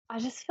I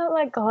just felt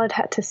like God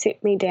had to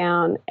sit me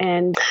down,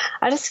 and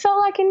I just felt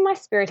like in my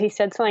spirit he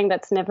said something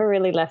that's never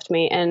really left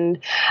me. And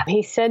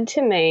he said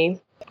to me,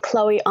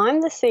 Chloe,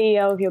 I'm the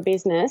CEO of your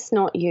business,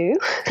 not you.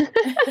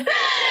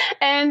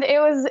 And it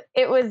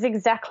was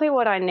exactly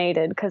what I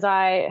needed, because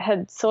I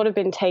had sort of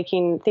been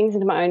taking things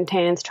into my own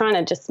hands, trying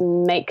to just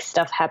make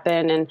stuff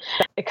happen. And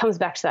it comes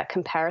back to that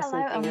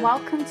comparison Hello thing. And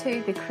welcome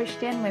to the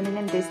Christian Women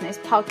in Business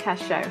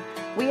podcast show.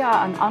 We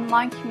are an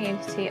online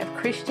community of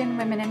Christian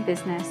women in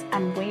business,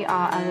 and we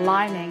are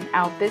aligning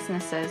our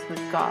businesses with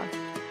God.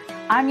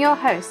 I'm your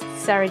host,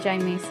 Sarah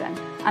Jane Meeson,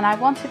 and I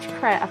wanted to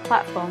create a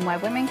platform where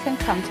women can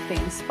come to be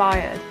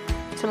inspired,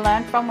 to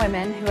learn from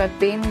women who have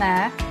been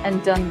there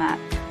and done that,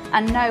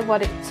 and know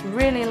what it's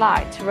really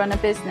like to run a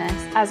business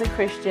as a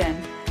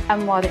Christian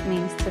and what it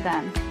means to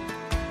them.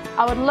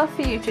 I would love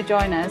for you to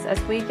join us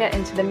as we get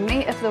into the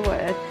meat of the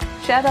word,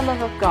 share the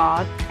love of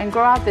God, and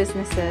grow our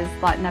businesses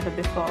like never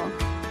before.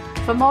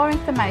 For more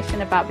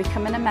information about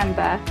becoming a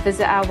member,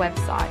 visit our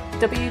website,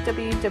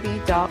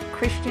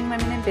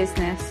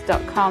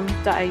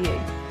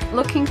 www.christianwomeninbusiness.com.au.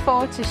 Looking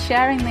forward to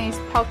sharing these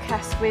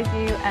podcasts with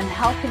you and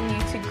helping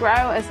you to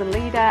grow as a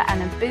leader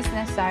and a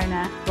business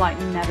owner like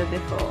never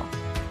before.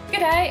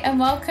 G'day and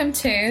welcome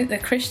to the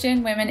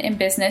Christian Women in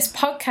Business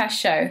podcast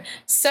show.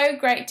 So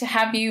great to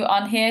have you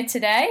on here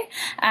today,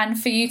 and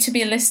for you to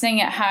be listening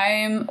at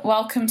home,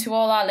 welcome to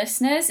all our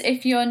listeners.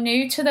 If you're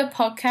new to the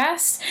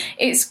podcast,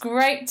 it's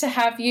great to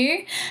have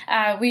you.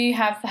 We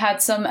have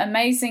had some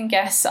amazing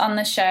guests on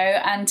the show,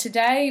 and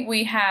today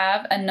we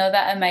have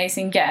another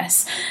amazing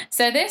guest.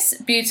 So this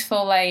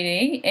beautiful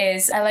lady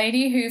is a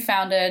lady who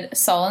founded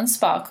Soul and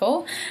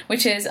Sparkle,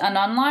 which is an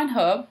online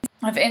hub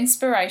of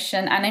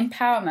inspiration and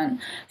empowerment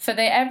for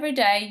the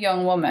everyday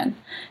young woman.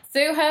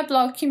 Through her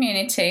blog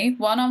community,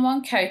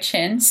 one-on-one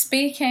coaching,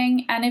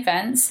 speaking and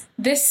events,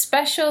 this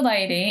special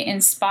lady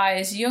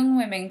inspires young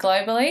women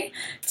globally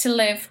to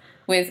live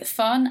with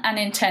fun and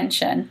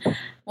intention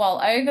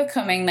while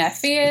overcoming their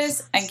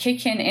fears and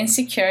kicking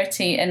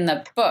insecurity in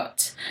the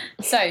butt.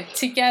 So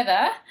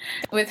together,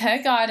 with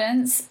her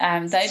guidance,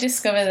 they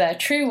discover their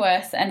true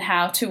worth and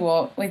how to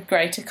walk with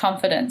greater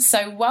confidence.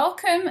 So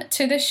welcome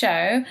to the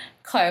show,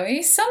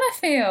 Chloe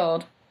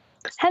Summerfield.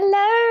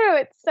 Hello,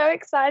 it's so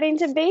exciting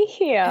to be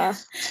here.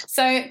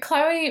 So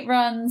Chloe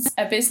runs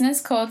a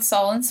business called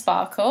Soul and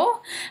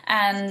Sparkle,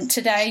 and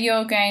today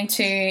you're going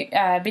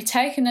to be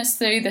taking us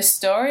through the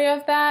story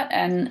of that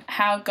and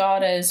how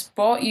God has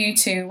brought you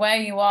to where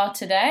you are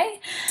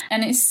today.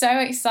 And it's so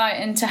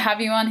exciting to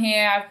have you on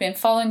here. I've been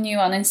following you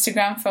on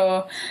Instagram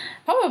for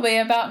probably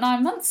about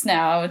 9 months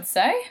now, I would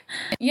say.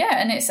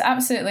 Yeah, and it's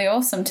absolutely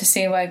awesome to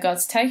see where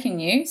God's taking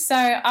you. So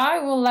I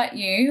will let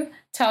you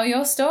tell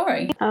your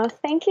story. Oh,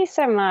 thank you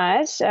so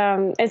much.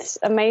 It's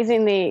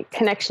amazing the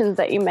connections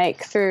that you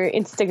make through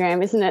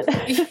Instagram, isn't it?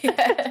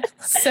 Yeah,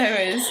 so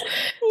is.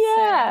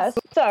 Yeah.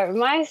 So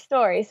my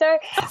story. So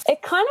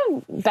it kind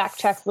of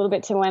backtracks a little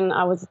bit to when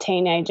I was a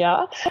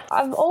teenager.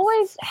 I've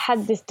always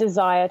had this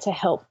desire to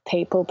help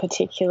people,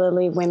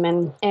 particularly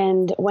women.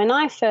 And when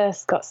I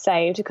first got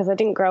saved, because I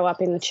didn't grow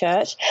up in the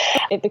church,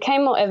 it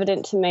became more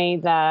evident to me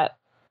that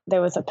there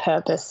was a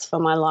purpose for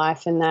my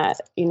life, and that,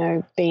 you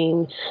know,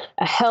 being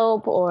a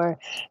help or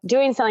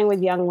doing something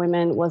with young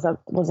women was a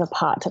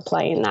part to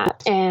play in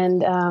that.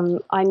 And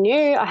I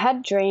knew I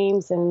had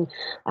dreams and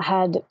I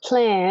had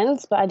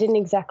plans, but I didn't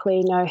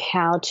exactly know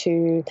how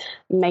to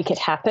make it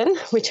happen,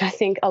 which I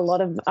think a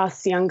lot of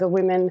us younger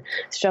women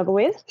struggle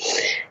with.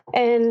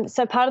 And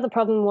so part of the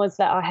problem was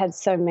that I had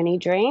so many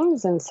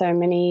dreams and so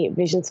many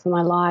visions for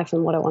my life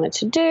and what I wanted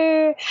to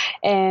do,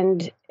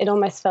 and it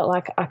almost felt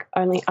like I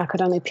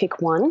could only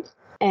pick one.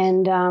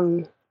 And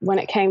when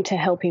it came to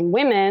helping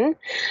women,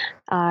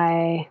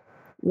 I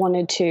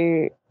wanted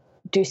to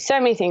do so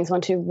many things. I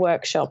wanted to do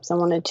workshops. I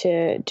wanted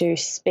to do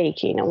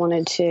speaking. I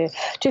wanted to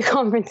do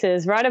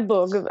conferences, write a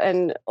book,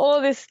 and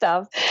all this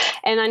stuff.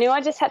 And I knew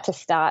I just had to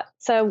start.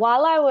 So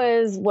while I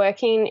was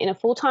working in a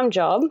full-time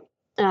job,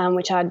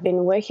 which I'd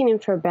been working in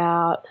for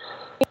about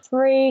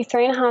three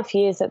and a half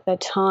years at the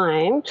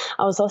time,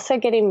 I was also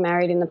getting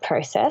married in the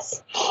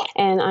process.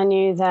 And I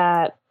knew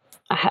that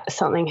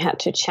something had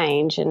to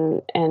change.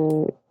 And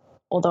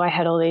although I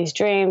had all these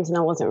dreams and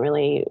I wasn't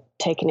really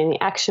taking any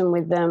action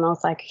with them, I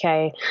was like,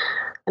 okay,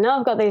 I know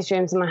I've got these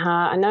dreams in my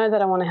heart. I know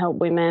that I want to help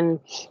women.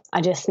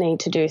 I just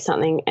need to do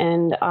something.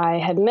 And I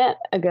had met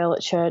a girl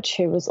at church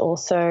who was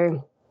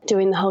also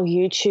doing the whole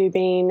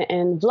YouTubing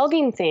and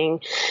vlogging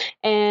thing.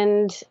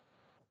 And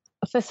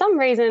for some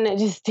reason, it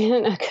just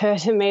didn't occur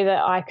to me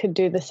that I could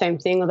do the same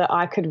thing, or that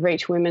I could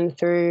reach women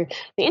through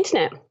the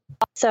internet.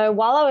 So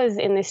while I was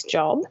in this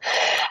job,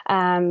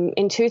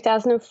 in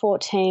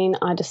 2014,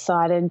 I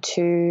decided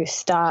to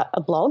start a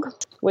blog,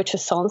 which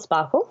was Soul and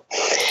Sparkle.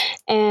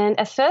 And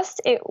at first,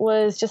 it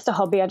was just a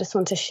hobby. I just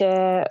wanted to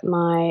share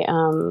my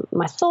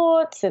my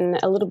thoughts and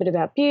a little bit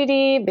about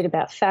beauty, a bit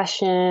about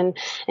fashion,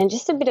 and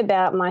just a bit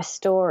about my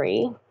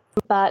story.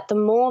 But the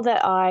more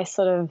that I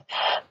sort of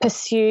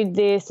pursued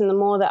this and the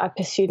more that I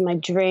pursued my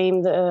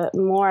dream, the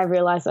more I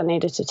realized I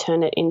needed to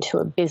turn it into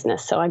a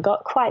business. So I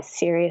got quite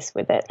serious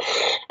with it.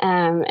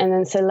 And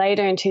then so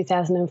later in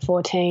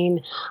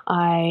 2014,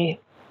 I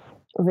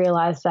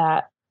realized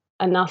that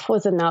enough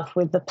was enough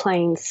with the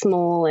playing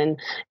small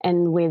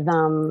and with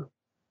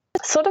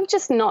sort of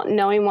just not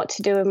knowing what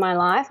to do with my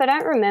life. I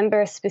don't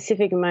remember a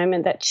specific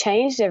moment that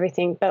changed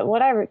everything, but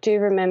what I do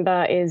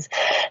remember is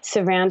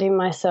surrounding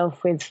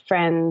myself with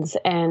friends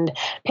and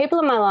people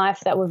in my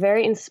life that were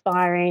very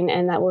inspiring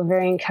and that were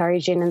very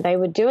encouraging, and they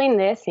were doing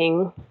their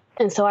thing.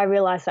 And so I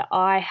realized that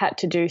I had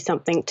to do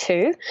something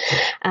too,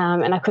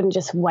 and I couldn't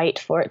just wait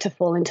for it to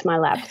fall into my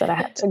lap, that I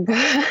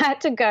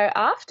had to go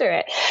after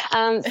it.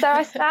 So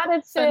I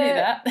started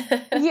to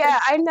 – yeah,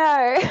 I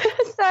know.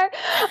 So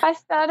I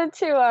started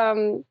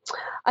to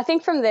I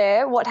think from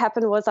there what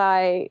happened was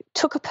I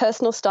took a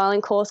personal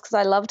styling course because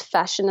I loved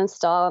fashion and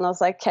style, and I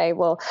was like, okay,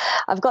 well,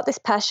 I've got this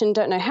passion,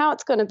 don't know how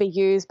it's going to be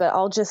used, but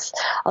I'll just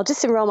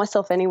enroll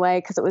myself anyway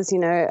because it was,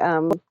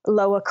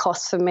 lower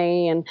cost for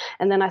me. And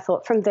then I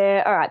thought from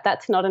there, all right,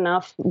 that's not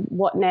enough.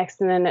 What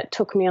next? And then it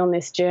took me on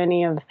this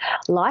journey of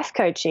life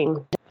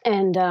coaching.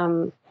 And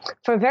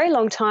for a very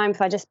long time,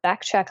 if I just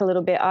backtrack a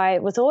little bit, I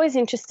was always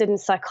interested in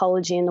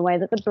psychology and the way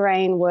that the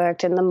brain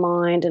worked and the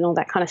mind and all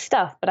that kind of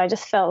stuff. But I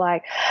just felt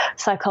like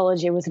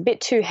psychology was a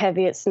bit too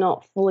heavy. It's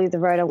not fully the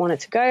road I wanted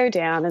to go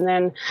down. And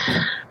then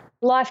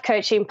life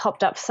coaching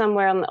popped up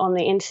somewhere on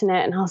the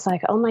internet, and I was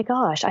like, oh my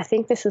gosh, I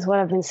think this is what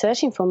I've been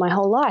searching for my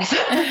whole life.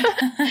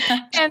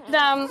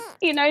 And,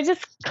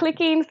 just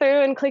clicking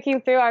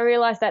through, I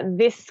realized that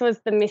this was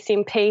the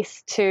missing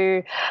piece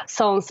to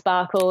Soul and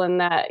Sparkle, and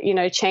that,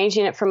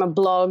 changing it from a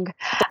blog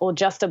or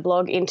just a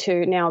blog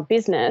into now a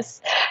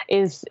business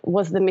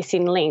was the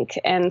missing link.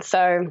 And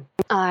so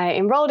I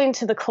enrolled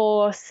into the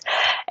course,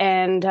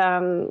 and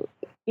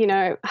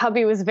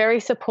hubby was very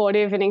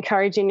supportive and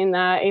encouraging in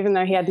that, even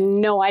though he had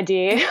no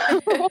idea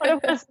what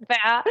it was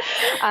about.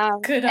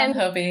 Good on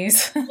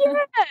hubbies.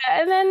 Yeah.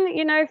 And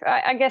then,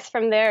 I guess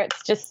from there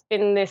it's just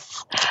been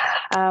this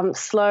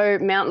slow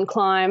mountain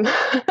climb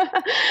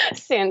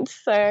since.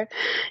 So,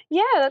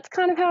 yeah, that's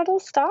kind of how it all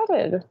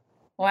started.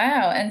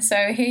 Wow. And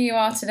so here you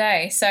are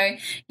today. So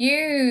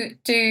you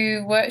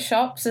do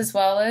workshops as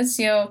well as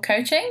your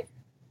coaching?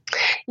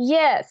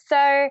 Yeah,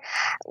 so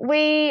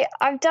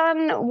I've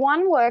done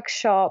one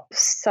workshop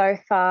so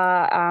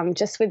far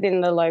just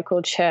within the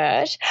local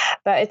church,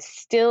 but it's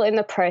still in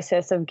the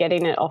process of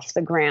getting it off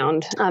the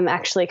ground. I'm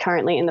actually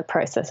currently in the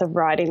process of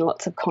writing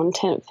lots of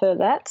content for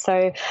that.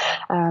 So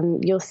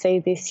you'll see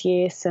this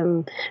year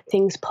some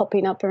things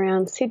popping up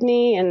around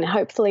Sydney and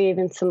hopefully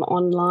even some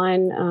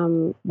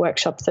online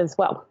workshops as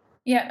well.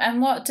 Yeah,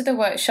 and what do the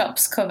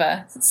workshops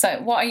cover?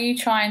 So what are you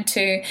trying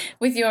to,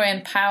 with your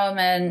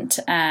empowerment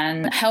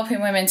and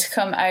helping women to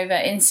come over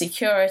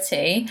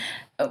insecurity,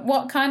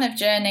 what kind of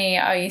journey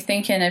are you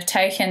thinking of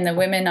taking the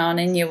women on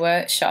in your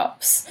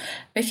workshops?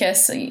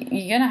 Because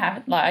you're going to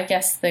have, I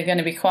guess they're going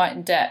to be quite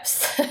in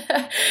depth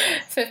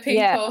for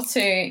people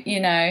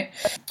to,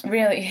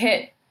 really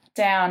hit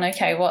down,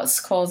 okay,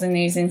 what's causing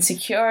these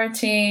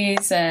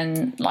insecurities,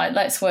 and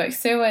let's work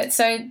through it.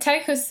 So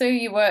take us through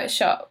your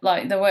workshop,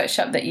 the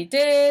workshop that you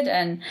did,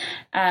 and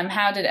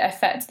how did it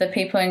affect the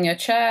people in your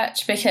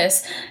church?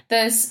 Because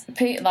there's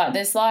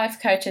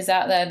life coaches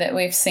out there that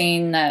we've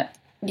seen that,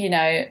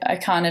 are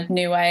kind of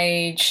new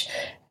age,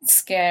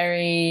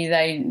 scary,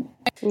 they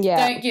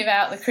don't give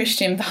out the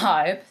Christian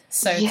vibe,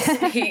 so to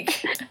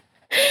speak.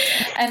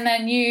 And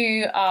then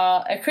you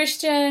are a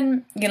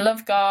Christian, you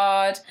love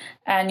God,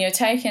 and you're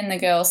taking the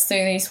girls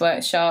through these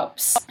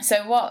workshops.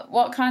 So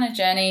what kind of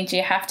journey do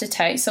you have to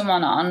take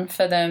someone on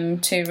for them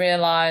to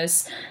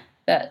realise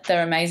that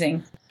they're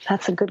amazing?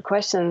 That's a good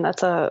question.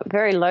 That's a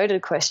very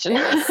loaded question.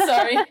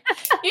 Sorry.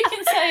 You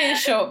can say a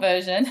short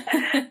version.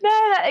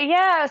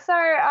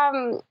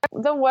 So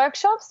the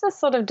workshops are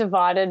sort of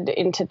divided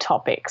into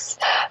topics.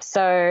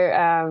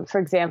 So, for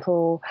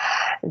example,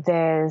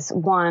 there's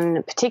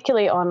one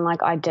particularly on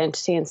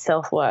identity and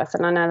self-worth,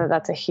 and I know that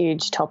that's a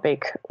huge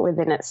topic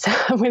within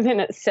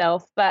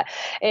itself, but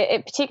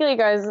it particularly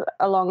goes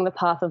along the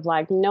path of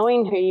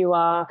knowing who you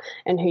are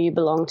and who you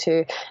belong to.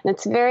 And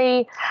it's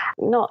very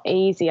not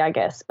easy, I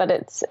guess, but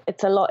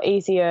it's a lot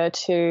easier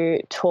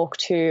to talk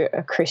to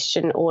a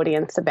Christian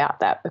audience about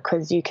that,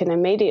 because you can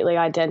immediately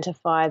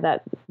identify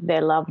that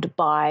they're loved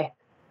by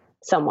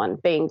someone,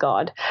 being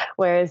God.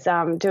 Whereas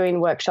doing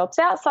workshops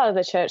outside of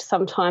the church,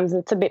 sometimes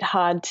it's a bit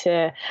hard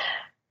to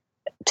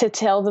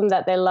tell them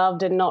that they're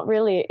loved and not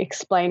really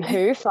explain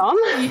who from.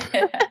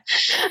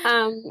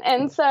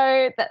 And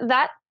so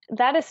that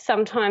has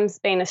sometimes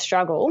been a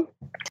struggle,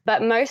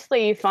 but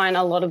mostly you find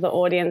a lot of the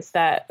audience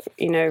that,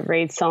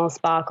 reads Soul and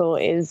Sparkle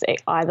is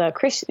either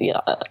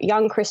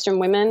young Christian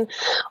women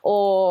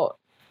or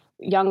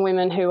young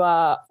women who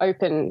are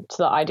open to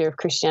the idea of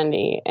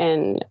Christianity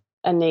and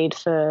a need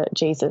for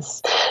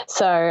Jesus.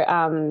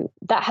 So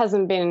that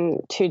hasn't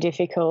been too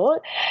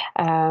difficult,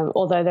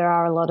 although there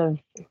are a lot of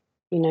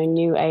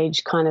new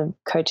age kind of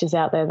coaches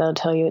out there. They'll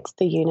tell you it's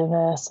the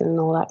universe and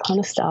all that kind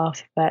of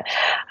stuff. But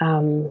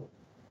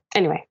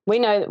anyway, we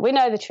know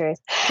the truth.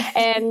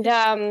 And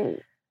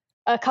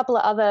a couple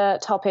of other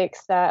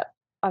topics that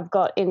I've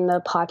got in the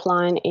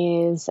pipeline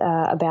is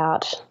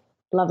about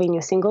loving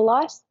your single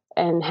life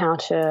and how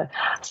to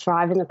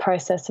thrive in the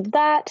process of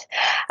that,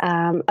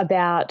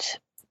 about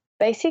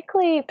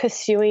basically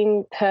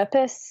pursuing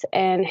purpose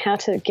and how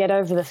to get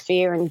over the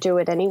fear and do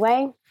it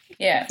anyway.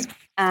 Yeah.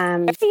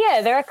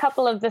 There are a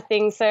couple of the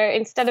things. So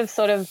instead of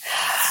sort of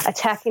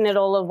attacking it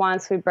all at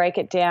once, we break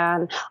it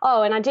down.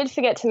 Oh, and I did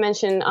forget to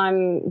mention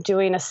I'm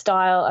doing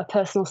a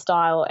personal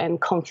style and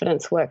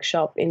confidence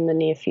workshop in the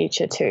near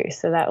future too.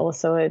 So that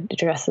also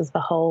addresses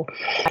the whole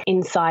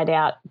inside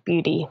out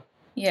beauty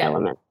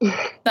element.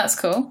 That's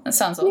cool. That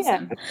sounds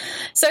awesome. Yeah.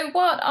 So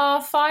what are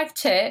 5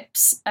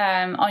 tips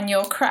on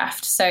your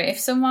craft? So if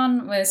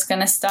someone was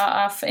going to start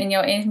off in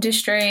your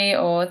industry,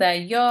 or they're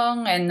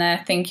young and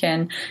they're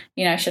thinking,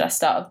 should I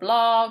start a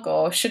blog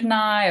or shouldn't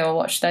I, or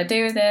what should I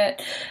do with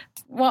it?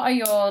 What are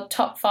your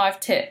top 5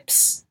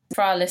 tips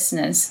for our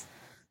listeners?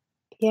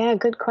 Yeah,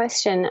 good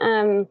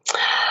question.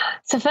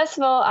 So first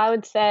of all, I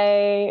would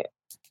say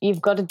you've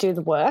got to do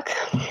the work,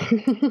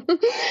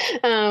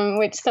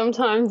 which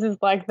sometimes is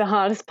like the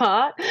hardest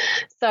part.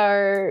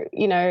 So,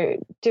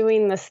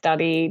 doing the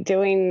study,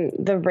 doing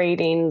the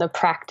reading, the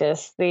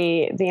practice,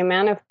 the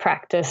amount of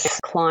practice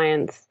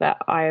clients that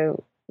I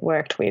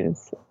worked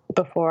with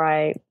before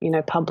I,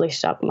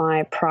 published up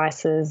my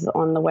prices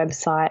on the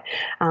website,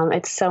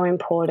 it's so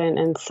important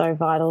and so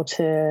vital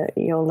to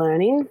your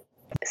learning.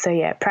 So,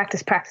 yeah,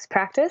 practice.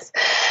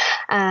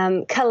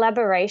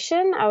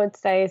 Collaboration, I would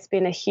say, has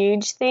been a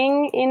huge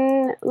thing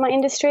in my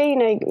industry,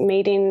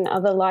 meeting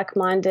other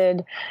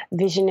like-minded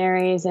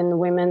visionaries and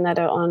women that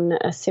are on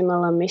a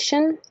similar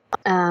mission.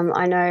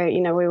 I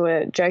know, we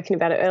were joking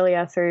about it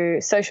earlier,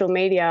 through social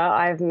media,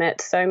 I've met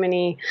so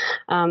many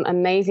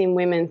amazing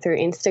women through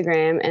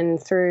Instagram,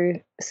 and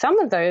through some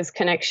of those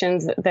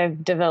connections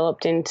they've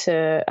developed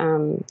into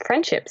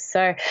friendships.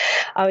 So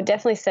I would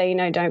definitely say,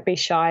 don't be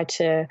shy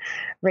to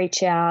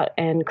reach out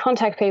and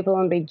contact people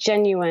and be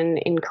genuine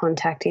in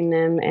contacting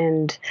them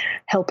and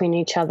helping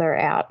each other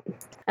out.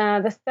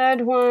 The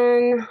third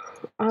one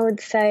I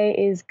would say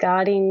is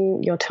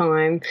guarding your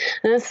time.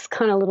 And this is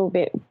kind of a little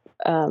bit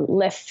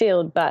left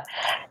field, but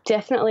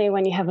definitely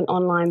when you have an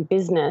online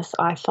business,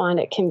 I find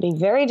it can be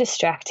very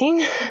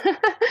distracting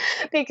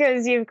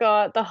because you've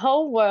got the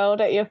whole world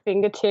at your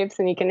fingertips,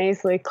 and you can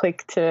easily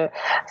click to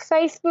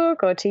Facebook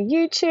or to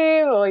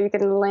YouTube, or you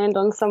can land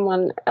on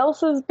someone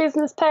else's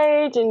business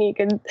page and you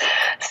can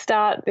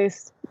start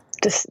this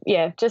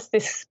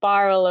this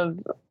spiral of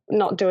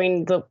not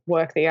doing the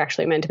work that you're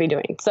actually meant to be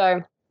doing.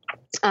 So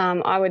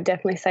I would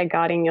definitely say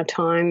guarding your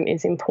time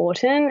is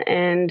important.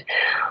 And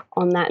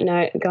on that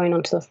note, going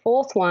on to the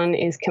fourth one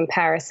is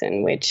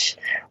comparison, which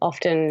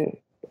often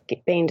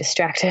being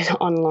distracted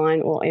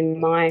online, or in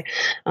my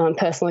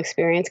personal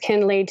experience,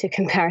 can lead to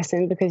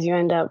comparison, because you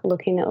end up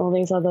looking at all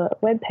these other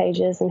web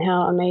pages and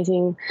how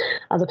amazing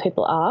other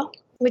people are,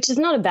 which is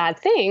not a bad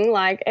thing.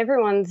 Like,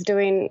 everyone's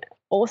doing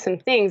awesome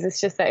things. It's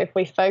just that if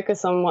we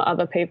focus on what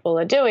other people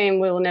are doing,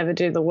 we will never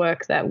do the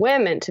work that we're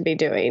meant to be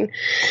doing.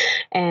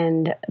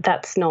 And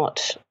that's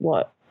not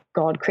what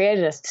God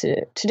created us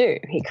to do.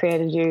 He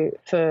created you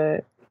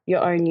for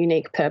your own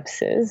unique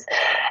purposes.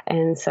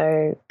 And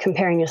so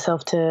comparing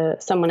yourself to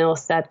someone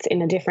else that's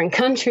in a different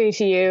country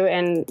to you,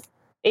 and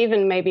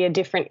even maybe a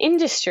different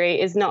industry,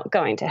 is not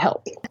going to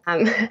help.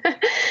 And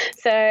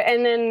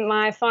then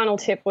my final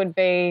tip would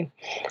be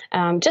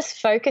just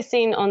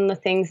focusing on the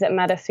things that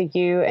matter for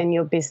you and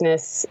your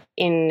business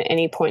in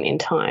any point in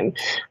time,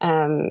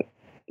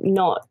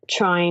 not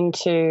trying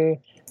to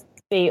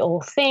be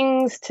all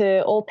things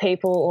to all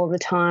people all the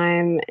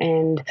time.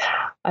 And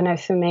I know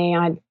for me,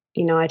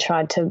 I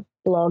tried to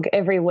blog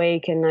every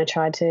week, and I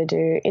tried to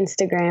do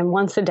Instagram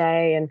once a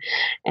day,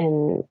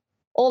 and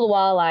all the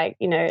while,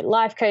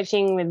 life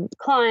coaching with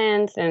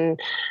clients and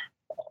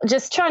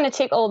just trying to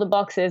tick all the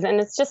boxes. And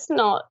it's just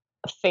not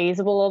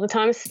feasible all the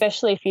time,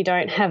 especially if you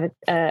don't have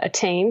a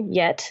team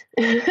yet.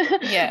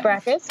 Yeah.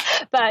 Brackets.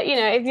 But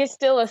if you're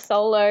still a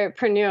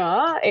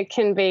solopreneur, it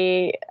can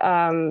be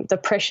the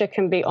pressure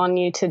can be on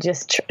you to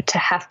just to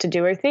have to do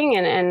everything,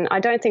 and I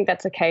don't think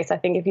that's the case. I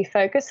think if you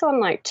focus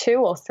on 2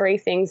 or 3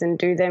 things and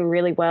do them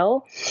really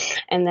well,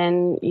 and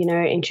then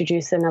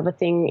introduce another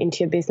thing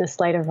into your business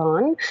later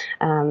on,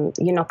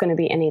 you're not going to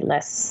be any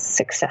less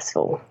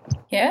successful.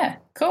 Yeah,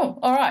 cool.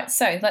 All right,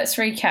 so let's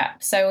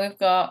recap. So we've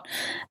got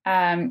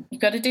you've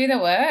got to do the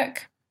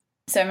work.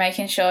 So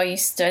making sure you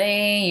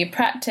study, you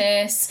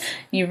practice,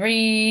 you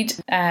read,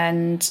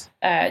 and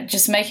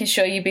just making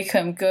sure you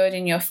become good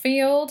in your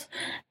field,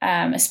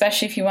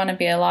 especially if you want to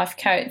be a life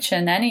coach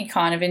in any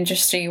kind of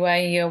industry where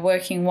you're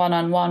working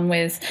one-on-one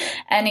with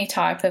any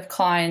type of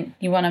client.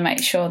 You want to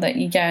make sure that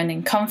you're going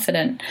in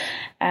confident.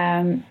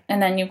 And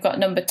then you've got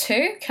number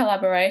 2,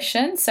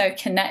 collaboration, so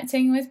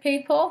connecting with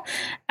people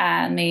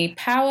and the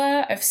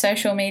power of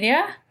social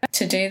media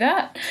to do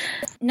that.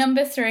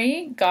 Number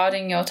 3,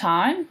 guarding your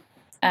time.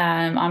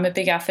 I'm a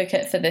big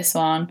advocate for this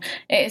one.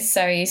 It is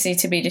so easy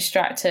to be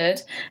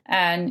distracted,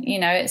 and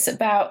it's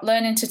about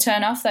learning to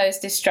turn off those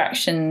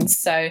distractions.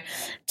 So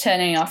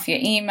turning off your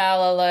email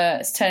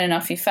alerts, turning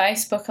off your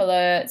Facebook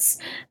alerts,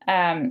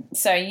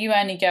 so you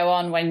only go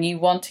on when you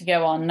want to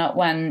go on, not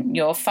when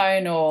your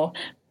phone or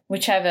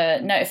whichever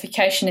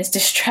notification is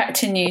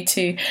distracting you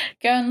to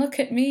go and look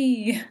at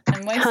me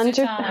and waste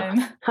your time.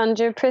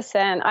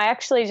 100%. I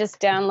actually just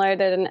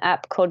downloaded an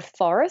app called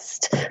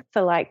Forest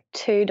for like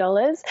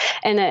 $2,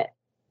 and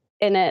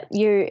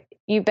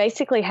you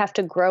basically have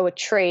to grow a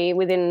tree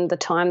within the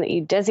time that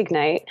you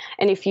designate.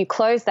 And if you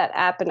close that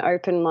app and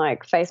open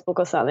like Facebook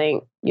or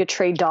something, your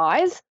tree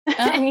dies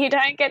and you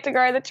don't get to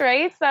grow the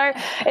tree. So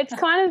it's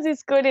kind of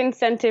this good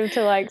incentive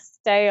to like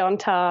stay on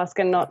task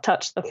and not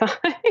touch the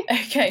phone.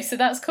 Okay, so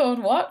that's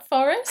called what?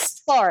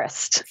 Forest.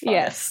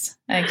 Yes.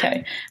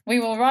 Okay. We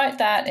will write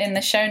that in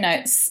the show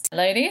notes,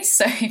 ladies.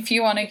 So if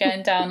you want to go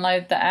and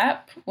download the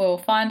app, we'll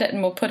find it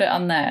and we'll put it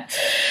on there.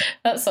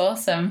 That's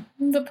awesome.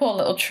 The poor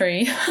little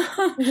tree.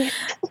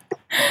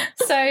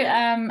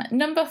 So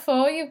number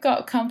 4, you've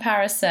got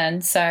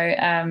comparison. So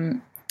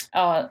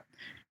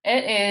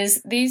it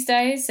is, these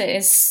days, it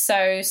is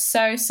so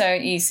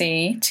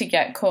easy to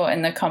get caught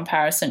in the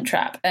comparison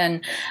trap.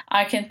 And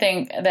I can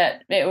think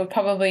that it would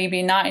probably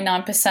be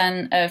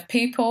 99% of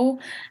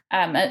people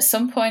at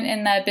some point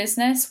in their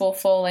business will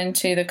fall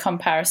into the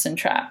comparison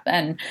trap.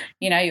 And,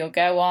 you'll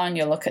go on,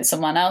 you'll look at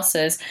someone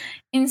else's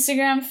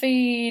Instagram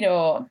feed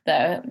or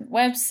their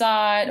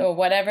website or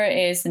whatever it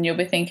is, and you'll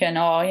be thinking,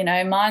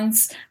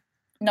 mine's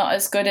not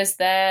as good as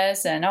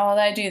theirs, and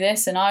they do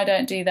this and I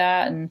don't do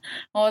that, and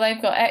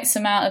they've got X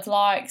amount of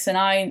likes and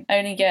I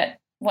only get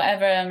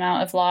whatever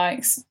amount of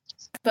likes.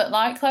 But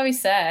like Chloe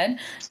said,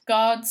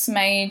 God's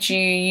made you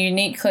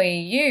uniquely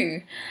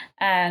you,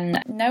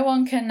 and no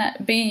one can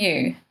be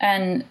you,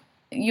 and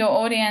your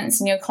audience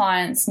and your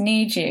clients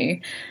need you.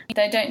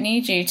 They don't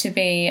need you to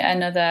be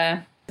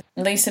another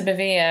Lisa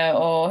Bevere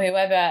or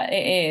whoever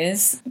it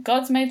is.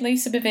 God's made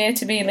Lisa Bevere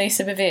to be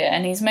Lisa Bevere,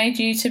 and he's made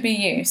you to be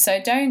you.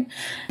 So don't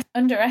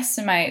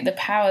underestimate the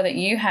power that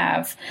you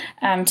have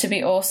to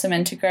be awesome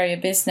and to grow your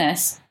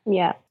business.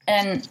 Yeah.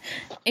 And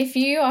if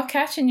you are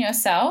catching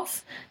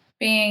yourself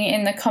being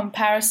in the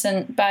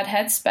comparison bad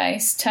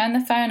headspace, turn the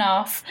phone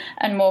off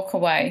and walk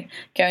away.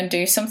 Go and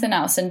do something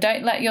else, and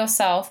don't let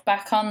yourself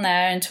back on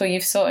there until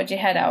you've sorted your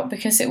head out,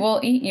 because it will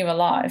eat you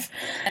alive.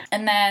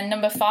 And then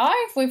number 5,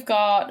 we've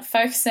got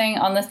focusing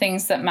on the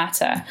things that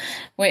matter,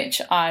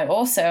 which I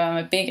also am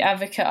a big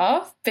advocate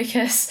of,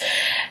 because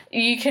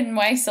you can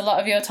waste a lot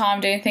of your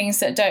time doing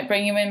things that don't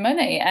bring you in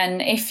money.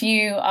 And if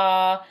you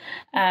are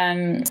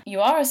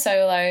a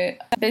solo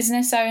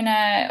business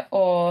owner,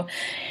 or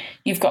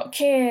you've got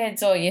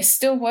kids, or you're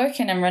still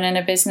working and running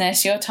a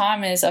business, your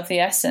time is of the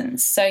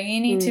essence. So you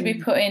need to be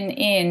putting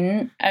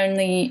in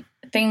only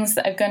things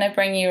that are going to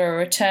bring you a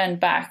return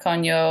back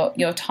on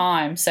your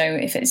time. So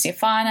if it's your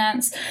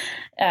finance,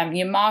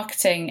 your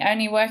marketing,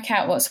 only work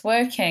out what's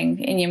working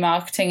in your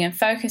marketing and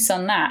focus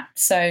on that.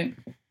 So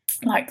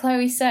like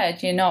Chloe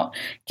said, you're not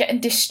getting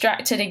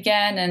distracted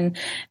again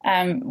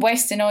and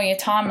wasting all your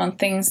time on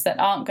things that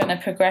aren't going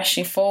to progress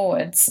you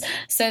forwards.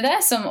 So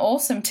there's some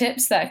awesome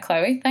tips there,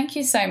 Chloe. Thank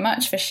you so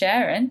much for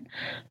sharing.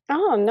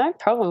 Oh, no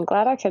problem.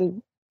 Glad I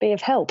can be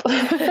of help.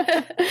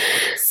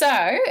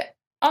 So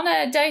on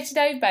a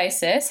day-to-day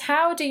basis,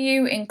 how do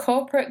you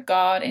incorporate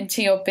God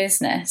into your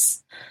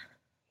business?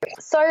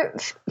 So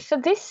for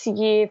this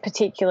year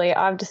particularly,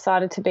 I've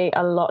decided to be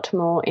a lot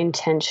more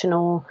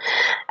intentional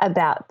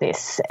about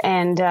this.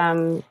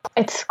 And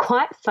it's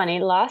quite funny.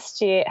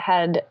 Last year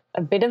had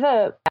a bit of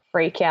a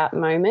freak out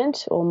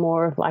moment, or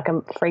more of like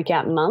a freak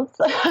out month.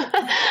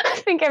 I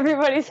think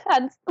everybody's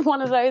had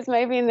one of those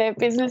maybe in their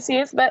business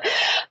years. But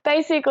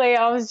basically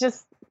I was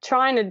just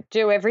trying to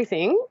do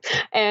everything,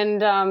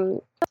 and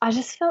I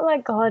just felt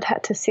like God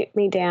had to sit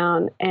me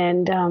down,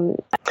 and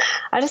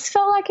I just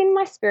felt like in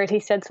my spirit he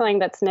said something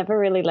that's never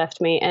really left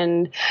me.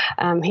 And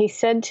he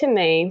said to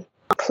me,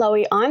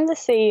 Chloe, I'm the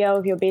CEO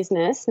of your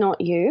business,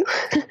 not you.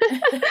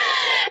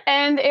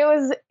 And it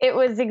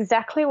was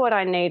exactly what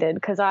I needed,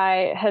 because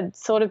I had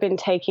sort of been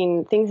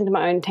taking things into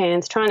my own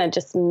hands, trying to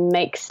just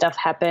make stuff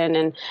happen.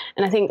 And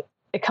I think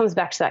it comes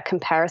back to that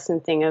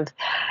comparison thing of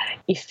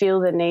you feel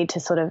the need to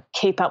sort of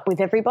keep up with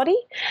everybody.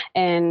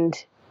 And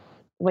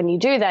when you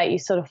do that, you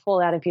sort of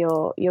fall out of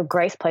your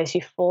grace place.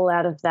 You fall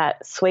out of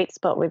that sweet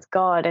spot with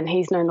God, and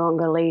he's no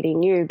longer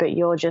leading you, but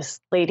you're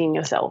just leading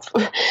yourself.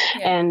 Yeah.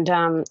 And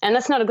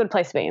that's not a good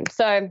place to be in.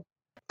 So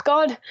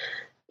God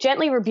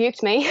gently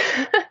rebuked me.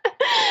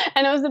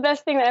 And it was the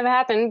best thing that ever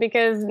happened,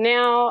 because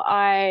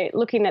now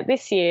looking at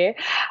this year,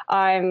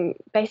 I'm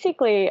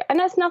basically, and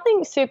it's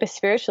nothing super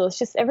spiritual. It's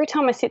just every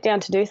time I sit down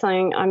to do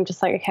something, I'm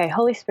just like, okay,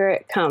 Holy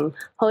Spirit, come.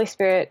 Holy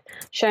Spirit,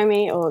 show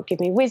me or give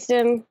me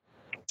wisdom.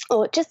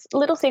 Or just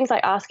little things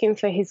like ask him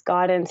for his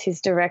guidance,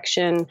 his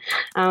direction.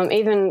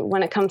 Even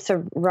when it comes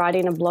to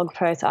writing a blog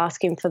post,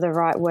 ask him for the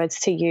right words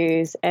to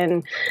use.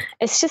 And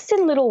it's just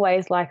in little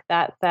ways like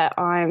that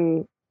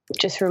I'm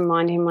just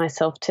reminding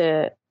myself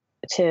to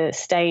to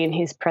stay in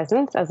his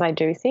presence as I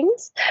do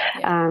things.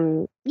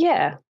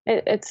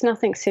 It's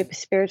nothing super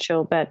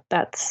spiritual, but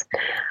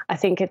I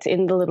think it's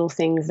in the little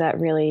things that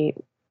really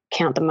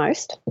count the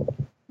most.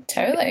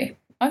 Totally.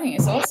 I think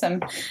it's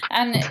awesome.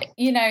 And,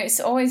 it's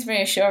always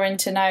reassuring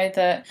to know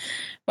that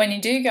when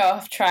you do go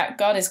off track,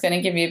 God is going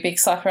to give you a big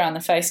slap around the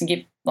face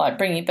and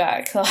bring you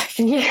back.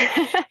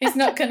 He's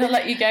not going to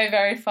let you go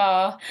very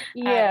far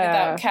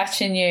without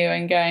catching you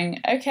and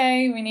going,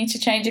 okay, we need to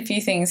change a few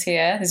things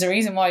here. There's a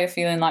reason why you're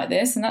feeling like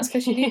this, and that's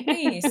because you need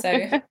me.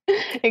 So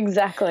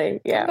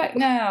exactly. Yeah. Come back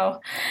now.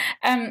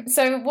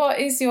 So what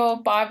is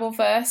your Bible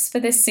verse for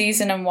this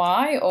season and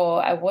why,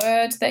 or a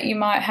word that you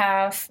might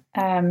have?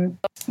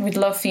 We'd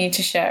love for you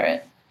to share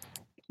it.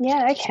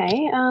 Yeah,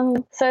 okay.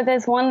 So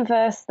there's one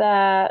verse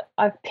that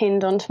I've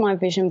pinned onto my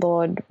vision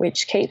board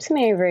which keeps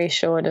me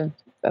reassured of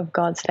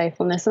God's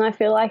faithfulness, and I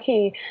feel like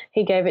he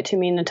gave it to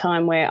me in a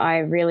time where I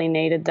really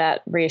needed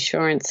that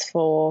reassurance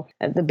for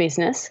the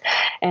business,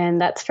 and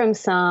that's from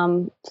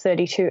Psalm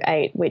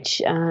 32:8,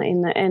 which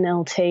in the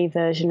NLT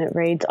version it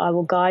reads, "I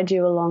will guide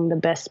you along the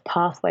best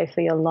pathway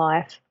for your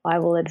life. I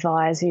will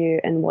advise you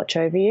and watch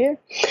over you."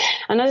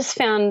 And I just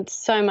found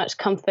so much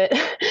comfort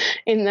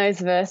in those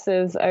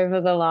verses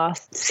over the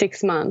last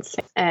 6 months.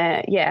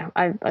 I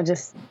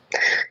just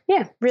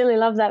really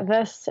love that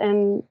verse,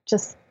 and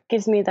just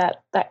gives me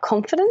that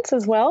confidence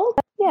as well.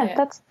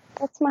 That's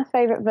my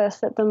favourite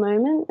verse at the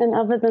moment. And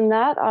other than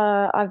that,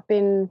 I've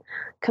been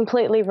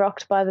completely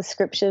rocked by the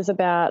scriptures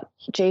about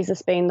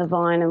Jesus being the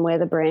vine and we're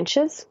the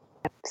branches.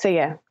 So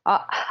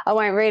I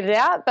won't read it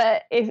out,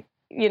 but if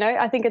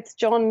I think it's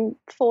John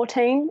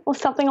 14 or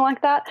something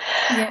like that.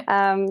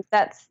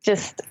 That's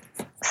just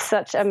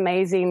such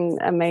amazing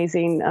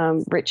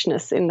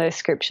richness in those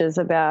scriptures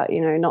about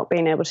not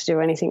being able to do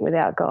anything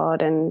without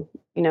God, and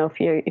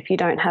if you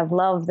don't have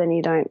love, then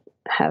you don't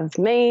have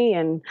me,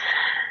 and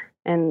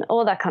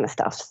all that kind of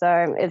stuff.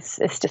 So it's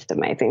just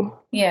amazing.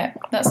 Yeah,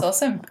 that's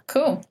awesome.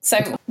 Cool. So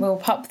we'll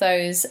pop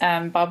those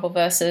Bible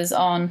verses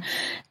on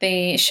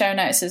the show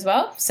notes as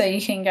well, so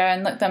you can go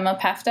and look them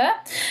up after.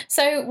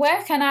 So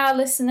where can our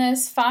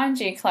listeners find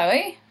you,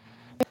 Chloe?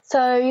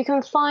 So you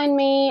can find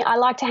me, I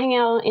like to hang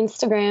out on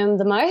Instagram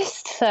the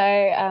most. So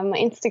my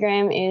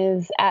Instagram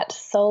is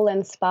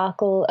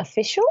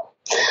 @SoulandSparkleOfficial,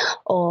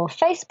 or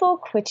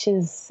Facebook, which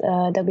is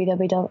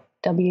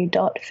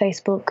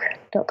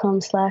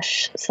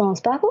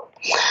www.facebook.com/SoulandSparkle,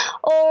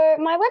 or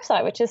my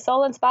website, which is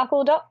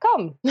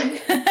soulandsparkle.com.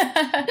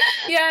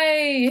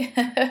 Yay!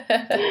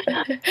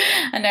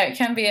 I know it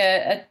can be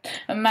a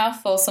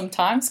mouthful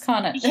sometimes,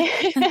 can't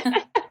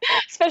it?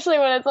 Especially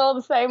when it's all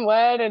the same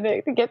word and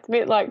it gets a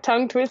bit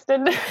tongue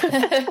twisted.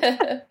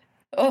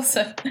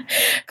 Awesome.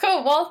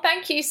 Cool. Well,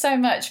 thank you so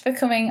much for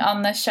coming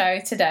on the show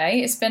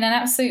today. It's been an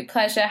absolute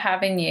pleasure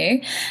having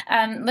you.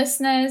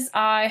 Listeners,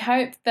 I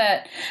hope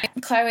that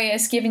Chloe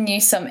has given you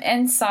some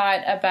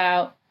insight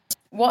about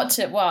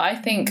I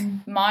think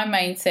my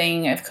main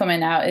thing of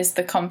coming out is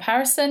the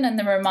comparison and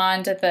the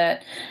reminder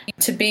that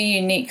to be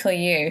uniquely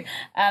you.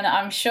 And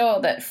I'm sure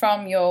that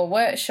from your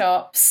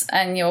workshops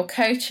and your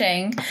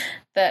coaching,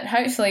 that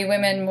hopefully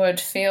women would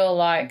feel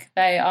like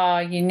they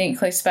are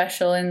uniquely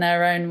special in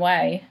their own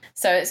way.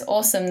 So it's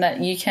awesome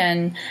that you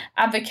can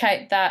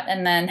advocate that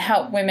and then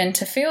help women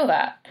to feel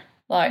that.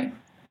 What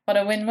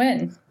a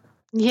win-win.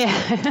 Yeah,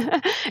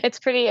 it's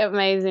pretty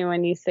amazing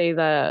when you see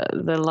the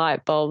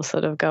light bulb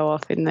sort of go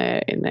off in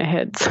their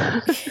heads.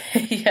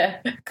 Yeah,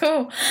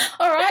 cool.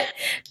 All right.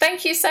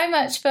 Thank you so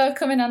much for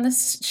coming on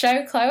this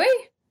show, Chloe.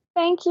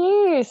 Thank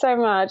you so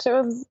much. It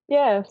was,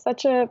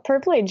 such a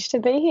privilege to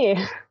be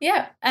here.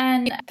 Yeah,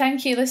 and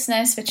thank you,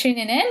 listeners, for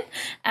tuning in,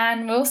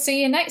 and we'll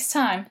see you next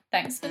time.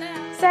 Thanks for now.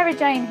 Sarah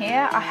Jane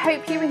here. I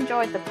hope you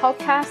enjoyed the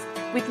podcast.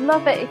 We'd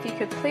love it if you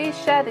could please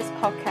share this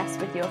podcast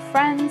with your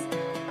friends.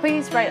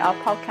 Please rate our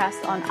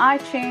podcast on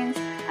iTunes,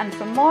 and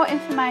for more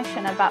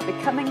information about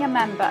becoming a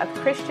member of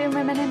Christian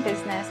Women in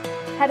Business,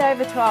 head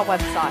over to our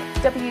website,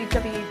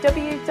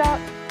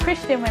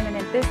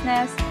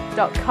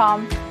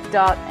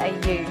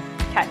 www.christianwomeninbusiness.com.au.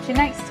 Catch you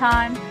next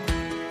time.